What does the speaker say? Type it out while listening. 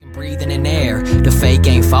breathing in air. The fake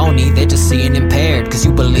ain't phony, they're just seeing impaired. Cause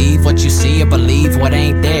you believe what you see or believe what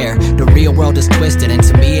ain't there. The real world is twisted and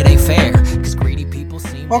to me it ain't fair. Cause greedy people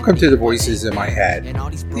seem... Welcome to the Voices in My Head.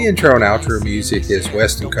 The intro and outro music is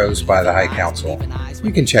Western Coast by the High Council.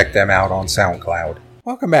 You can check them out on SoundCloud.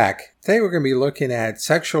 Welcome back. Today we're going to be looking at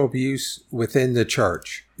sexual abuse within the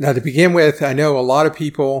church. Now to begin with, I know a lot of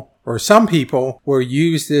people, or some people, will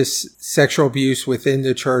use this sexual abuse within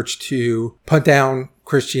the church to put down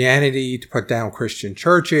Christianity, to put down Christian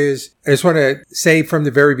churches. I just want to say from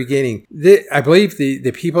the very beginning, I believe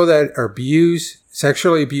the people that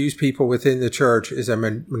sexually abuse people within the church is a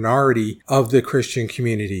minority of the Christian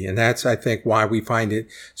community. And that's, I think, why we find it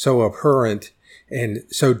so abhorrent and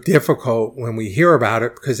so difficult when we hear about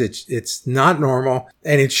it, because it's not normal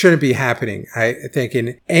and it shouldn't be happening. I think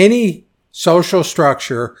in any social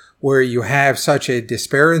structure where you have such a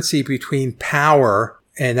disparity between power,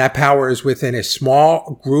 and that power is within a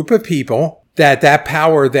small group of people, that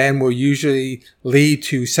power then will usually lead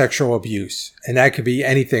to sexual abuse. And that could be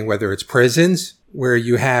anything, whether it's prisons, where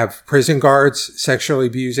you have prison guards sexually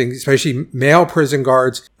abusing, especially male prison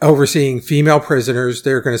guards overseeing female prisoners.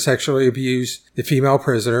 They're going to sexually abuse the female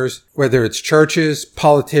prisoners, whether it's churches,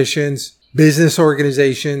 politicians, business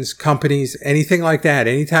organizations, companies, anything like that.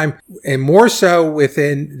 Anytime, and more so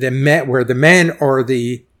within the men, where the men are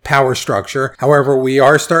the power structure. However, we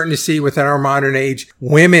are starting to see within our modern age,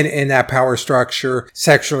 women in that power structure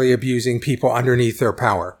sexually abusing people underneath their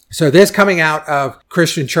power. So this coming out of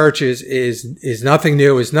Christian churches is nothing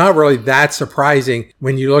new. It's not really that surprising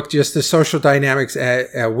when you look just the social dynamics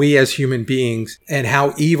at we as human beings and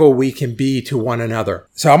how evil we can be to one another.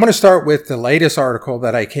 So I'm going to start with the latest article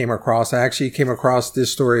that I came across. I actually came across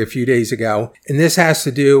this story a few days ago, and this has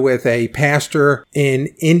to do with a pastor in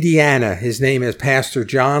Indiana. His name is Pastor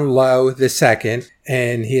John Lowe II,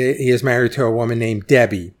 and he is married to a woman named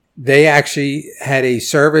Debbie. They actually had a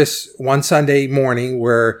service one Sunday morning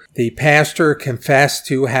where the pastor confessed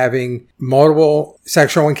to having multiple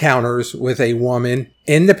sexual encounters with a woman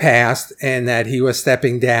in the past, and that he was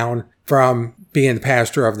stepping down from being the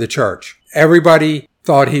pastor of the church. Everybody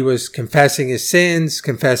thought he was confessing his sins,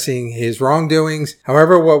 confessing his wrongdoings.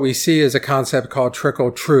 However, what we see is a concept called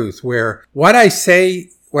trickle truth, where what I say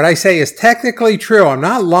is technically true. I'm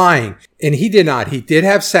not lying. And he did not. He did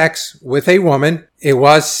have sex with a woman. It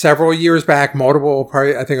was several years back,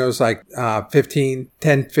 probably, I think it was like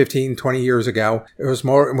 10, 20 years ago. It was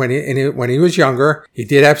more when he was younger. He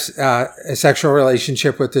did have a sexual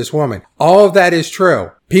relationship with this woman. All of that is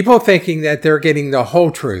true. People thinking that they're getting the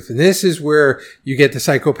whole truth. And this is where you get the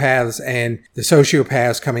psychopaths and the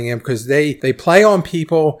sociopaths coming in, because they play on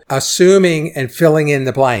people assuming and filling in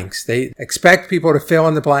the blanks. They expect people to fill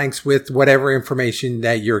in the blanks with whatever information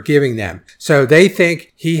that you're giving them. So they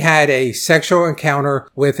think he had a sexual encounter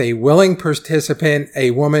with a willing participant,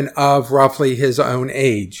 a woman of roughly his own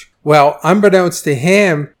age. Well, unbeknownst to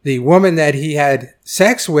him, the woman that he had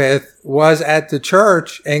sex with was at the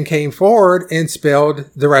church and came forward and spilled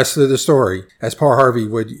the rest of the story, as Paul Harvey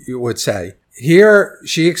would say. Here,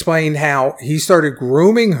 she explained how he started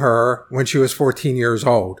grooming her when she was 14 years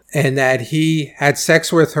old, and that he had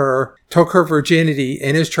sex with her, took her virginity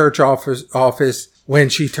in his church office when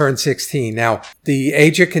she turned 16. Now, the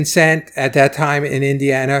age of consent at that time in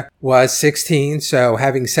Indiana was 16, so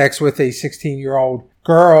having sex with a 16-year-old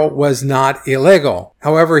girl was not illegal.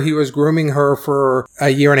 However, he was grooming her for a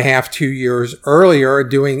year and a half, 2 years earlier,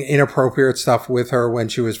 doing inappropriate stuff with her when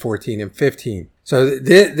she was 14 and 15. So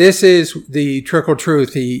this is the trickle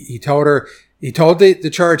truth. He told the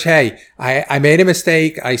church, hey, I made a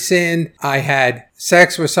mistake. I sinned. I had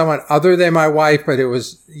sex with someone other than my wife, but it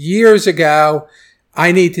was years ago.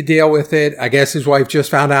 I need to deal with it. I guess his wife just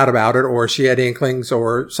found out about it, or she had inklings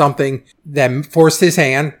or something that forced his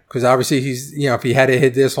hand, because obviously if he had it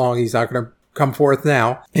hid this long, he's not going to come forth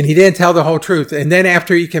now. And he didn't tell the whole truth. And then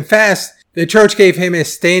after he confessed, the church gave him a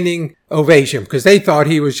standing ovation, because they thought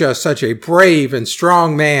he was just such a brave and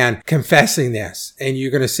strong man confessing this. And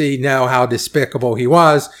you're going to see now how despicable he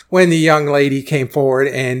was when the young lady came forward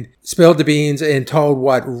and spilled the beans and told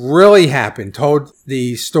what really happened, told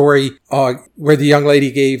the story where the young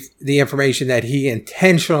lady gave the information that he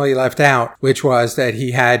intentionally left out, which was that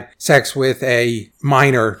he had sex with a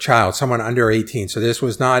minor child, someone under 18. So this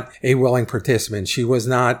was not a willing participant. She was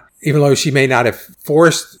not, even though she may not have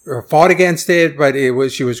forced or fought against it, but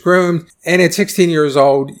she was groomed. And at 16 years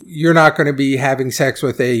old, you're not going to be having sex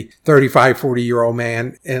with a 35, 40-year-old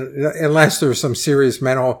man unless there's some serious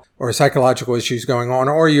mental or psychological issues going on,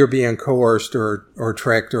 or you're being coerced or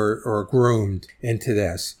tricked or groomed into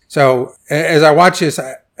this. So as I watch this,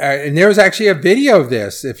 And there was actually a video of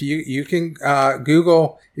this. If you can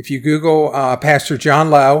Google Pastor John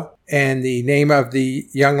Lowe and the name of the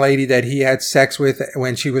young lady that he had sex with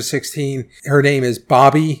when she was 16, her name is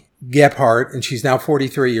Bobby Gephardt, and she's now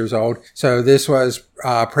 43 years old. So this was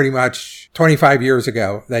pretty much 25 years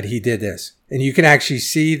ago that he did this. And you can actually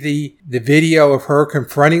see the video of her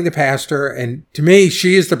confronting the pastor. And to me,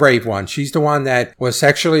 she is the brave one. She's the one that was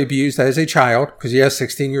sexually abused as a child, because yes,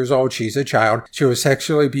 16 years old, she's a child. She was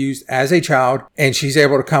sexually abused as a child, and she's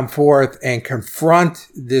able to come forth and confront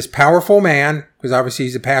this powerful man, because obviously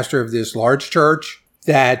he's a pastor of this large church,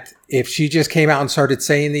 that if she just came out and started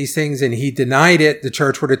saying these things and he denied it, the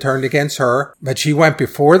church would have turned against her. But she went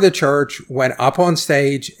before the church, went up on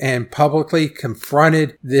stage, and publicly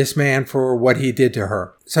confronted this man for what he did to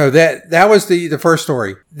her. So that was the first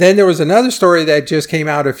story. Then there was another story that just came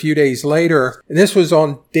out a few days later, and this was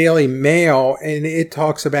on Daily Mail, and it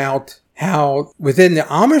talks about how within the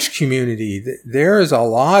Amish community, there is a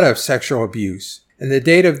lot of sexual abuse. And the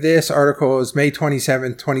date of this article is May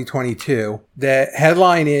 27, 2022. The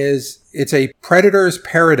headline is, "It's a Predator's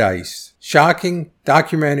Paradise. Shocking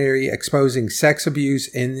documentary exposing sex abuse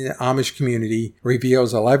in the Amish community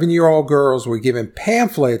reveals 11-year-old girls were given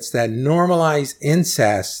pamphlets that normalize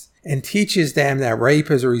incest and teaches them that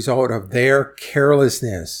rape is a result of their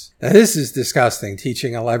carelessness." Now, this is disgusting,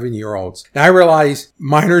 teaching 11-year-olds. Now, I realize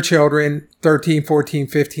minor children, 13, 14,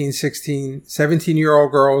 15, 16,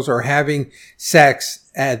 17-year-old girls are having sex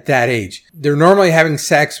at that age. They're normally having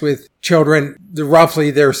sex with children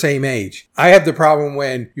roughly their same age. I have the problem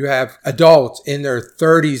when you have adults in their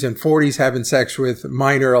 30s and 40s having sex with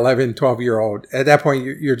minor 11, 12-year-old. At that point,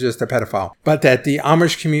 you're just a pedophile. But that the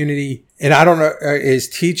Amish community, and I don't know, is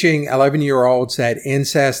teaching 11-year-olds that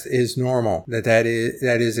incest is normal, that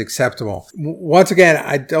is acceptable. Once again,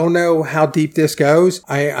 I don't know how deep this goes.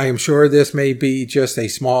 I am sure this may be just a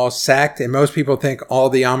small sect, and most people think all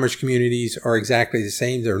the Amish communities are exactly the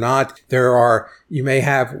same. They're not. You may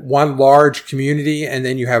have one large community, and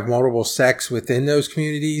then you have multiple sects within those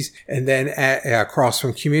communities. And then across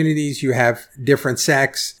from communities, you have different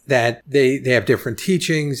sects that they have different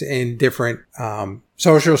teachings and different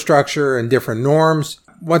social structure and different norms.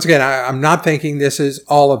 Once again, I'm not thinking this is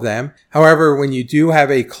all of them. However, when you do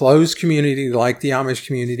have a closed community like the Amish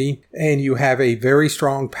community, and you have a very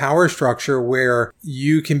strong power structure where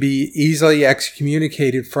you can be easily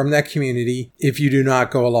excommunicated from that community if you do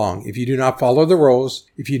not go along, if you do not follow the rules,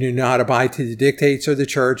 if you do not abide to the dictates of the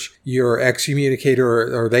church, you're excommunicated,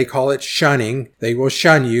 or they call it shunning. They will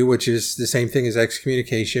shun you, which is the same thing as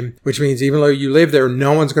excommunication, which means even though you live there,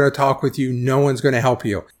 no one's going to talk with you, no one's going to help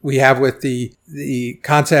you. We have with the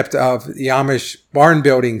concept of the Amish barn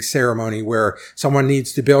building ceremony, where someone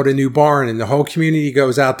needs to build a new barn and the whole community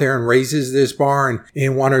goes out there and raises this barn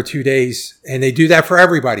in 1 or 2 days. And they do that for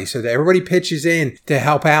everybody, so that everybody pitches in to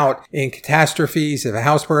help out in catastrophes. If a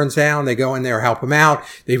house burns down, they go in there, help them out.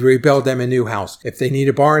 They rebuild them a new house. If they need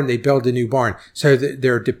a barn, they build a new barn. So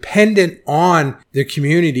they're dependent on the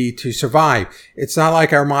community to survive. It's not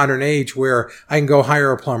like our modern age where I can go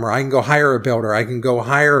hire a plumber, I can go hire a builder, I can go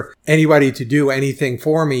hire anybody to do anything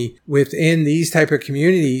for me. Within these type of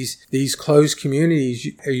communities, these closed communities,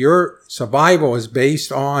 your survival is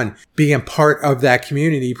based on being part of that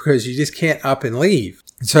community, because you just can't up and leave.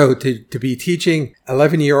 So to be teaching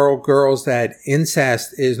 11-year-old girls that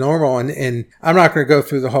incest is normal, and I'm not going to go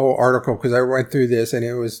through the whole article because I went through this and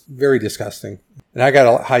it was very disgusting. And I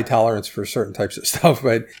got a high tolerance for certain types of stuff,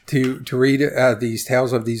 but to read these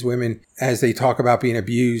tales of these women as they talk about being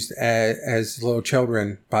abused as little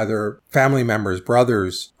children by their family members,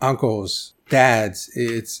 brothers, uncles, dads,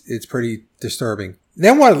 it's pretty disturbing.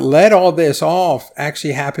 Then what led all this off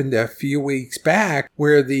actually happened a few weeks back,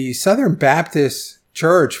 where the Southern Baptist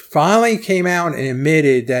Church finally came out and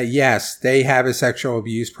admitted that yes, they have a sexual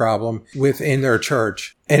abuse problem within their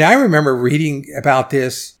church. And I remember reading about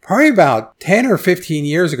this probably about 10 or 15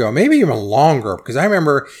 years ago, maybe even longer, because I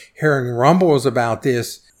remember hearing rumbles about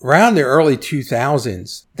this around the early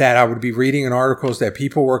 2000s, that I would be reading in articles that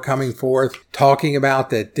people were coming forth talking about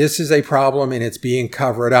that this is a problem and it's being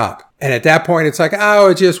covered up. And at that point, it's like, oh,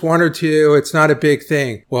 it's just 1 or 2. It's not a big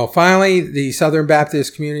thing. Well, finally, the Southern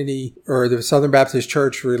Baptist community, or the Southern Baptist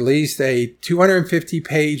Church, released a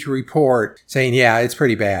 250-page report saying, yeah, it's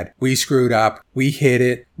pretty bad. We screwed up. We hid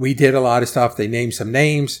it. We did a lot of stuff. They named some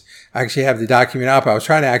names. I actually have the document up. I was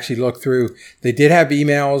trying to actually look through. They did have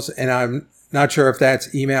emails, and I'm not sure if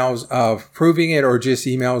that's emails of proving it or just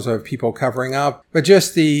emails of people covering up, but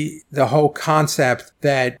just the whole concept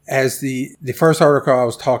that, as the first article I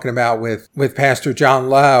was talking about with Pastor John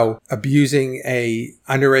Lowe abusing a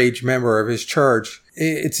underage member of his church,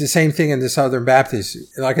 It's the same thing in the Southern Baptist.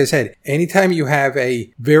 Like I said, anytime you have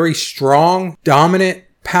a very strong, dominant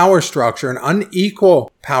power structure, an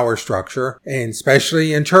unequal power structure, and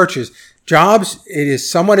especially in churches, jobs, it is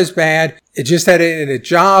somewhat as bad. It's just that in a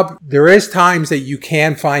job, there is times that you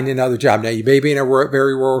can find another job. Now, you may be in a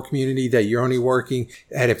very rural community that you're only working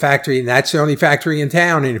at a factory, and that's the only factory in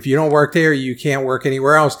town. And if you don't work there, you can't work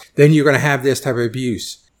anywhere else. Then you're going to have this type of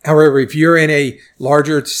abuse. However, if you're in a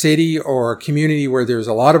larger city or community where there's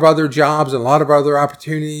a lot of other jobs and a lot of other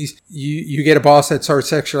opportunities, you get a boss that starts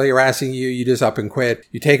sexually harassing you, you just up and quit.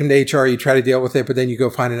 You take them to HR, you try to deal with it, but then you go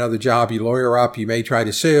find another job, you lawyer up, you may try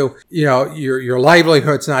to sue. Your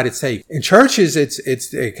livelihood's not at stake. In churches,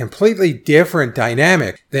 it's a completely different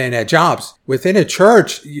dynamic than at jobs. Within a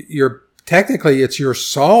church, technically it's your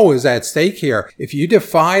soul is at stake here. If you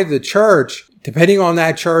defy the church, depending on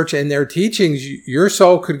that church and their teachings, your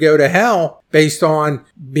soul could go to hell based on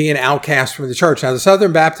being outcast from the church. Now, the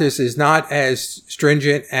Southern Baptist is not as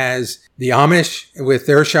stringent as the Amish with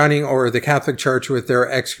their shunning or the Catholic Church with their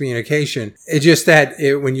excommunication. It's just that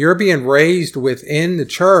when you're being raised within the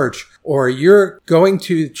church, or you're going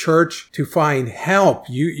to church to find help,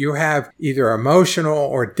 you have either emotional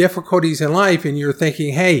or difficulties in life, and you're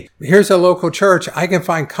thinking, hey, here's a local church. I can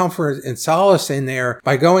find comfort and solace in there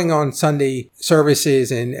by going on Sunday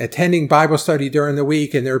services and attending Bible study during the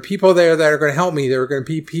week. And there are people there that are going to help me. There are going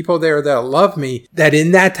to be people there that love me. That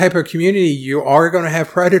in that type of community, you are going to have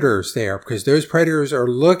predators there, because those predators are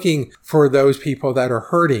looking for those people that are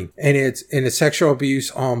hurting. And it's in a sexual abuse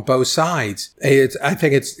on both sides. I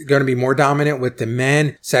think it's going to be more dominant with the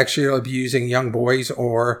men sexually abusing young boys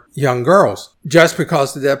or young girls, just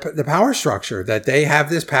because of the power structure, that they have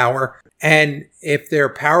this power. And if they're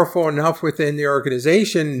powerful enough within the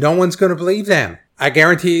organization, no one's going to believe them. I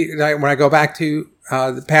guarantee that when I go back to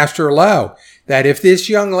Pastor Lowe, that if this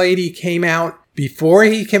young lady came out before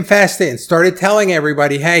he confessed it and started telling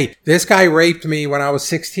everybody, hey, this guy raped me when I was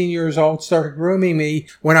 16 years old, started grooming me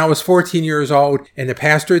when I was 14 years old, and the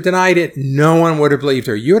pastor denied it, no one would have believed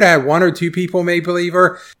her. You would have had one or two people may believe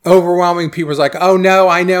her. Overwhelming people was like, oh no,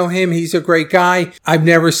 I know him. He's a great guy. I've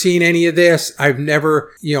never seen any of this. I've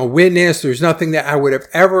never, witnessed. There's nothing that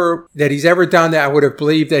he's ever done that I would have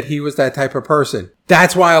believed that he was that type of person.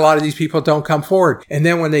 That's why a lot of these people don't come forward. And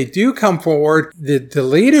then when they do come forward, the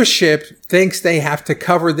leadership thinks they have to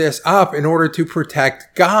cover this up in order to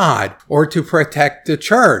protect God or to protect the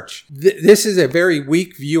church. This is a very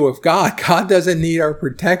weak view of God. God doesn't need our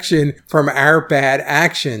protection from our bad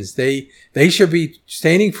actions. They should be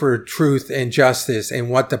standing for truth and justice and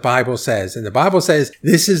what the Bible says. And the Bible says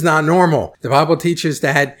this is not normal. The Bible teaches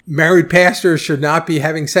that married pastors should not be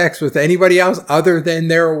having sex with anybody else other than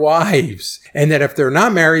their wives. And that if they're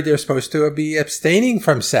not married, they're supposed to be abstaining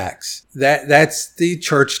from sex. That's the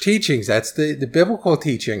church teachings. That's the biblical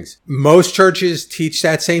teachings. Most churches teach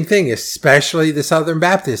that same thing, especially the Southern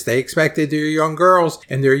Baptists. They expected their young girls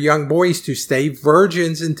and their young boys to stay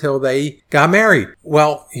virgins until they got married.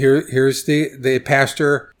 Well, here's the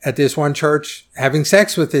pastor at this one church having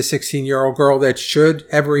sex with this 16-year-old girl that should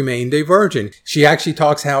have remained a virgin. She actually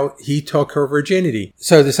talks how he took her virginity.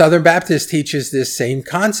 So the Southern Baptist teaches this same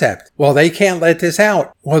concept. Well, they can't let this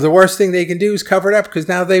out. Well, the worst thing they can do is cover it up, because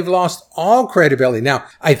now they've lost all credibility. Now,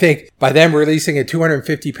 I think by them releasing a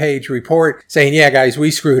 250-page report saying, yeah, guys, we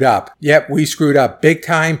screwed up. Yep, we screwed up big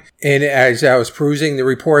time. And as I was perusing the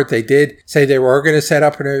report, they did say they were going to set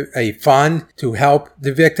up a fund to help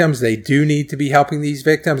the victims. They do need to be helping these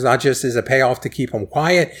victims, not just as a payoff to keep them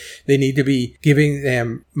quiet. They need to be giving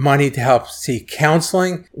them money to help seek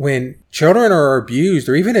counseling. When children are abused,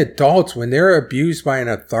 or even adults, when they're abused by an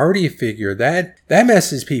authority figure, that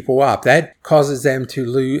messes people up. That causes them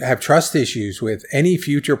to have trust issues with any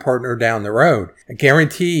future partner down the road. I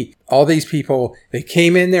guarantee all these people, they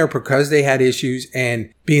came in there because they had issues,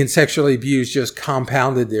 and being sexually abused just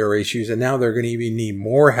compounded their issues, and now they're going to even need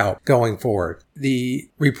more help going forward. The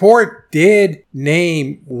report did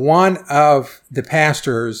name one of the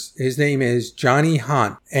pastors. His name is Johnny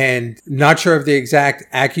Hunt, and not sure of the exact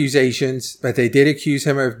accusations, but they did accuse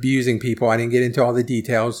him of abusing people. I didn't get into all the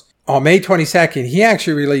details. On May 22nd, he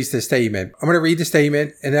actually released a statement. I'm going to read the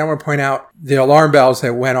statement, and then I'm going to point out the alarm bells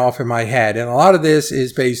that went off in my head. And a lot of this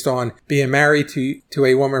is based on being married to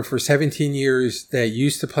a woman for 17 years that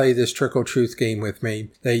used to play this trickle truth game with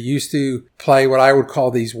me. They used to play what I would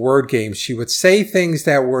call these word games. She would say things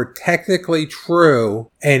that were technically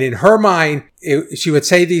true, and in her mind, she would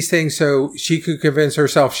say these things so she could convince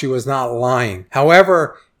herself she was not lying.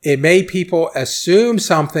 However, it made people assume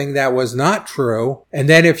something that was not true. And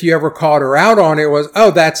then if you ever called her out on it, it was, oh,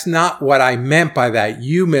 that's not what I meant by that.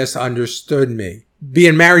 You misunderstood me.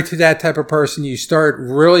 being married to that type of person, you start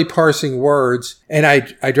really parsing words. And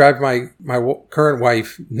I drive my current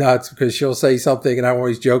wife nuts because she'll say something and I'm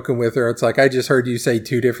always joking with her. It's like, I just heard you say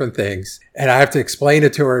two different things. And I have to explain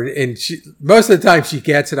it to her. And most of the time she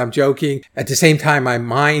gets it. I'm joking. At the same time, my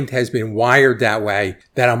mind has been wired that way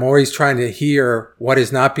that I'm always trying to hear what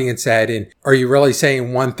is not being said. And are you really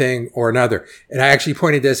saying one thing or another? And I actually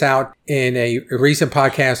pointed this out in a recent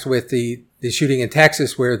podcast with the shooting in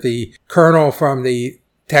Texas, where the colonel from the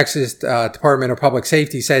Texas Department of Public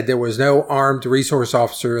Safety said there was no armed resource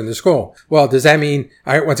officer in the school. Well, does that mean,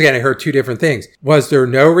 once again, I heard two different things. Was there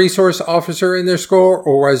no resource officer in their school,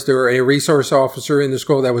 or was there a resource officer in the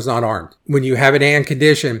school that was not armed? When you have an and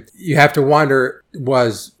condition, you have to wonder,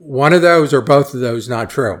 was one of those or both of those not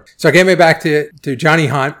true? So getting back to Johnny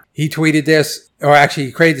Hunt, he tweeted this, or actually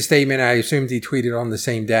he created the statement. I assumed he tweeted on the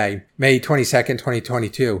same day, May 22nd,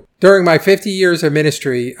 2022. During my 50 years of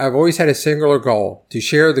ministry, I've always had a singular goal: to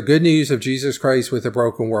share the good news of Jesus Christ with a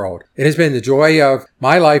broken world. It has been the joy of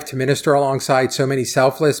my life to minister alongside so many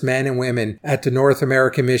selfless men and women at the North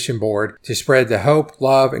American Mission Board to spread the hope,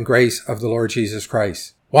 love, and grace of the Lord Jesus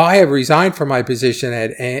Christ. While I have resigned from my position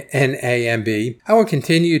at NAMB, I will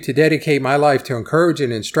continue to dedicate my life to encouraging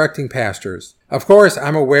and instructing pastors. Of course,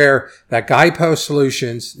 I'm aware that Guidepost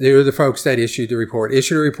Solutions, they're the folks that issued a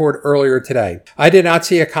report earlier today. I did not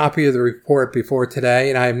see a copy of the report before today,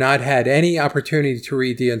 and I have not had any opportunity to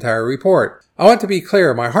read the entire report. I want to be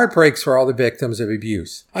clear, my heart breaks for all the victims of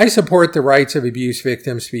abuse. I support the rights of abuse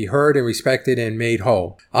victims to be heard and respected and made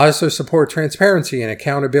whole. I also support transparency and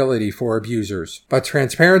accountability for abusers. But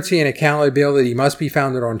transparency and accountability must be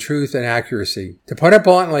founded on truth and accuracy. To put it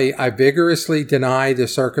bluntly, I vigorously deny the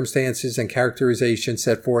circumstances and characterizations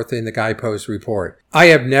set forth in the Guidepost report. I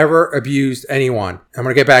have never abused anyone. I'm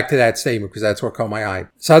going to get back to that statement because that's what caught my eye.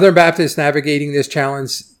 Southern Baptists navigating this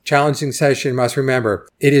challenging session must remember,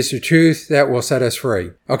 it is the truth that will set us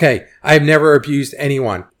free. Okay, I have never abused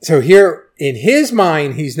anyone. So here, in his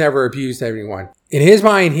mind, he's never abused anyone. In his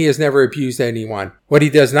mind, he has never abused anyone. What he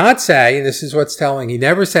does not say, and this is what's telling, he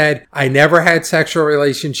never said, I never had sexual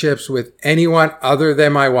relationships with anyone other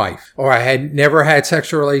than my wife. Or I had never had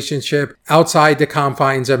sexual relationship outside the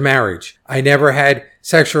confines of marriage. I never had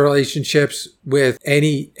sexual relationships with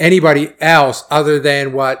anybody else other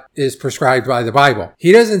than what is prescribed by the Bible.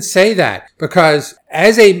 He doesn't say that because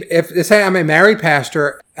if say I'm a married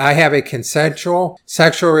pastor, I have a consensual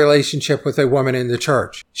sexual relationship with a woman in the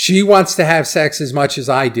church. She wants to have sex as much as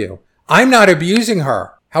I do. I'm not abusing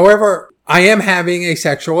her. However, I am having a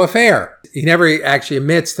sexual affair. He never actually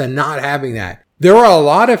admits to not having that. There are a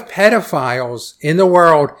lot of pedophiles in the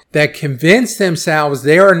world that convince themselves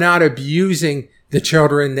they are not abusing the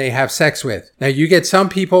children they have sex with. Now you get some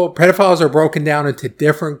people, pedophiles are broken down into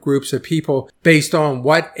different groups of people based on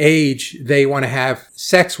what age they want to have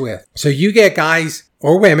sex with. So you get guys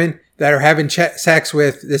or women that are having sex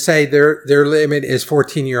with, they say their limit is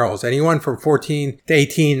 14-year-olds. Anyone from 14 to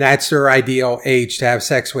 18, that's their ideal age to have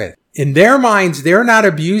sex with. In their minds, they're not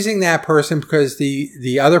abusing that person because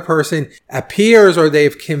the other person appears or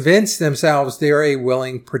they've convinced themselves they're a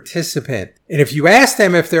willing participant. And if you ask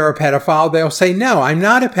them if they're a pedophile, they'll say, no, I'm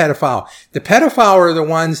not a pedophile. The pedophile are the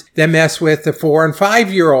ones that mess with the 4 and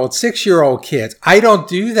 5-year-old, 6-year-old kids. I don't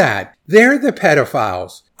do that. They're the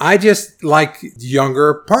pedophiles. I just like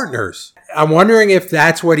younger partners. I'm wondering if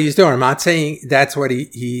that's what he's doing. I'm not saying that's what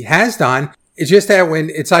he has done. It's just that when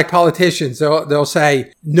it's like politicians, they'll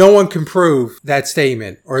say no one can prove that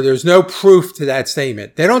statement or there's no proof to that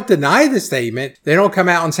statement. They don't deny the statement. They don't come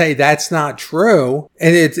out and say that's not true.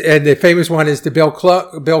 And the famous one is the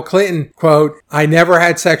Bill Clinton quote, I never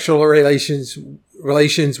had sexual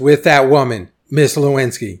relations with that woman, Miss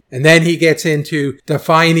Lewinsky. And then he gets into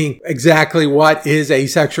defining exactly what is a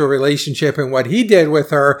sexual relationship, and what he did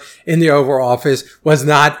with her in the Oval Office was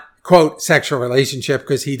not, quote, sexual relationship,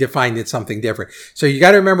 because he defined it something different. So you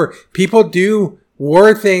got to remember, people do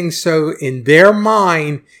word things so in their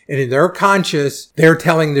mind and in their conscious, they're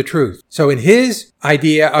telling the truth. So in his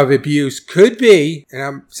idea of abuse could be, and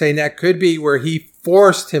I'm saying that could be where he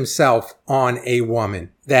forced himself on a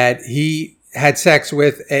woman, that he had sex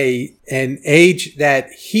with an age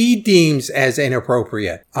that he deems as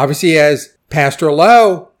inappropriate. Obviously, as Pastor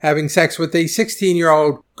Lowe, having sex with a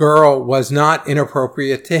 16-year-old girl was not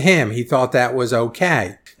inappropriate to him. He thought that was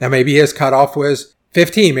okay. Now, maybe his cutoff was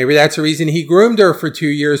 15. Maybe that's the reason he groomed her for 2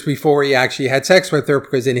 years before he actually had sex with her,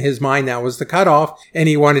 because in his mind, that was the cutoff. And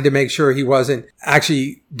he wanted to make sure he wasn't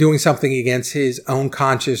actually doing something against his own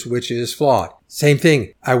conscience, which is flawed. Same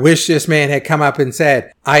thing. I wish this man had come up and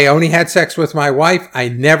said, I only had sex with my wife. I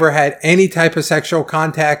never had any type of sexual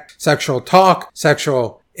contact, sexual talk,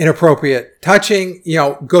 sexual inappropriate touching,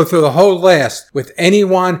 go through the whole list with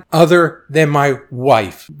anyone other than my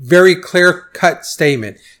wife. Very clear-cut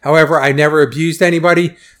statement. However, I never abused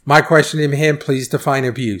anybody. My question to him, please define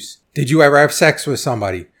abuse. Did you ever have sex with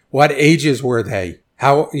somebody? What ages were they?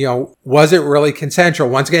 How, was it really consensual?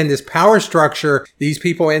 Once again, this power structure, these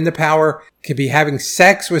people in the power could be having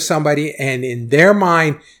sex with somebody, and in their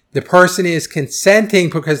mind, the person is consenting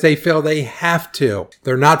because they feel they have to.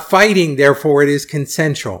 They're not fighting, therefore it is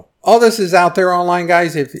consensual. All this is out there online,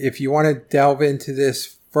 guys. If you want to delve into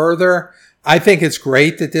this further, I think it's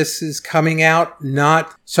great that this is coming out,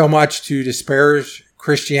 not so much to disparage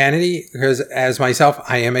Christianity, because as myself,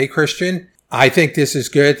 I am a Christian. I think this is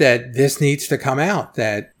good that this needs to come out,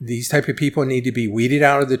 that these type of people need to be weeded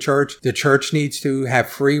out of the church. The church needs to have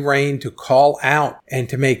free reign to call out and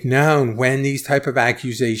to make known when these type of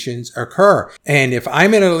accusations occur. And if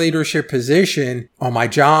I'm in a leadership position on my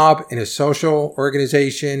job, in a social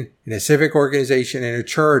organization, in a civic organization, in a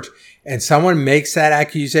church, and someone makes that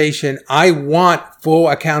accusation, I want full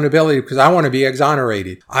accountability because I want to be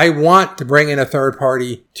exonerated. I want to bring in a third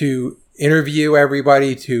party to interview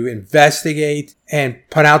everybody, to investigate and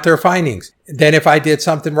put out their findings. Then if I did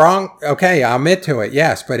something wrong, okay, I'll admit to it,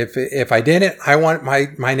 yes. But if I didn't, I want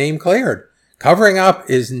my name cleared. Covering up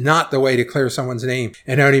is not the way to clear someone's name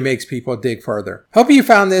and only makes people dig further. Hope you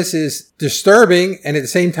found this is disturbing and at the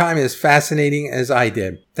same time as fascinating as I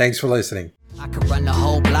did. Thanks for listening. I could run the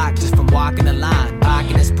whole block just from walking the line.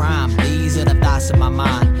 Pocket is prime, these are the thoughts in my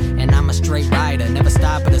mind. And I'm a straight rider, never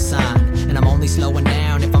stop at a sign. And I'm only slowing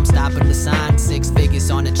down if I'm stopping the sign. 6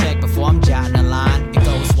 figures on the check before I'm jotting a line. It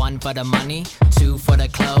goes 1 for the money, 2 for the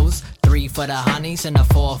clothes, 3 for the honeys, and a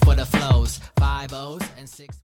 4 for the flows. 5 O's and 6